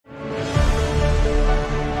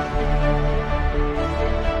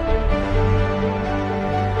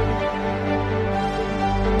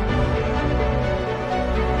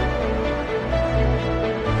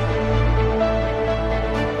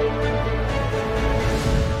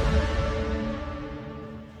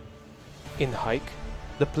In Hike,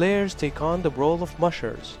 the players take on the role of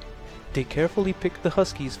mushers. They carefully pick the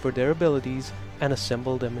Huskies for their abilities and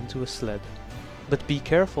assemble them into a sled. But be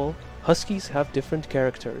careful, Huskies have different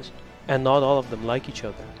characters, and not all of them like each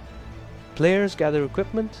other. Players gather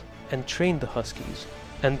equipment and train the Huskies,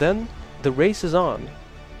 and then the race is on.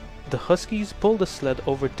 The Huskies pull the sled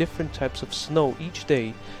over different types of snow each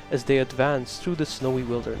day as they advance through the snowy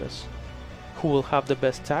wilderness. Who will have the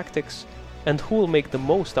best tactics, and who will make the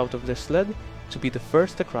most out of their sled to be the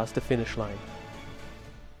first across the finish line?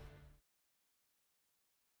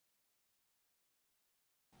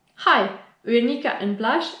 Hi, we're Nika and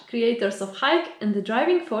Blaž, creators of Hike and the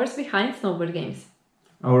driving force behind snowboard games.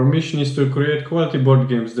 Our mission is to create quality board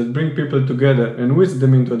games that bring people together and whisk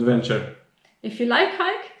them into adventure. If you like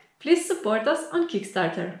Hike, please support us on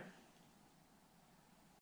Kickstarter.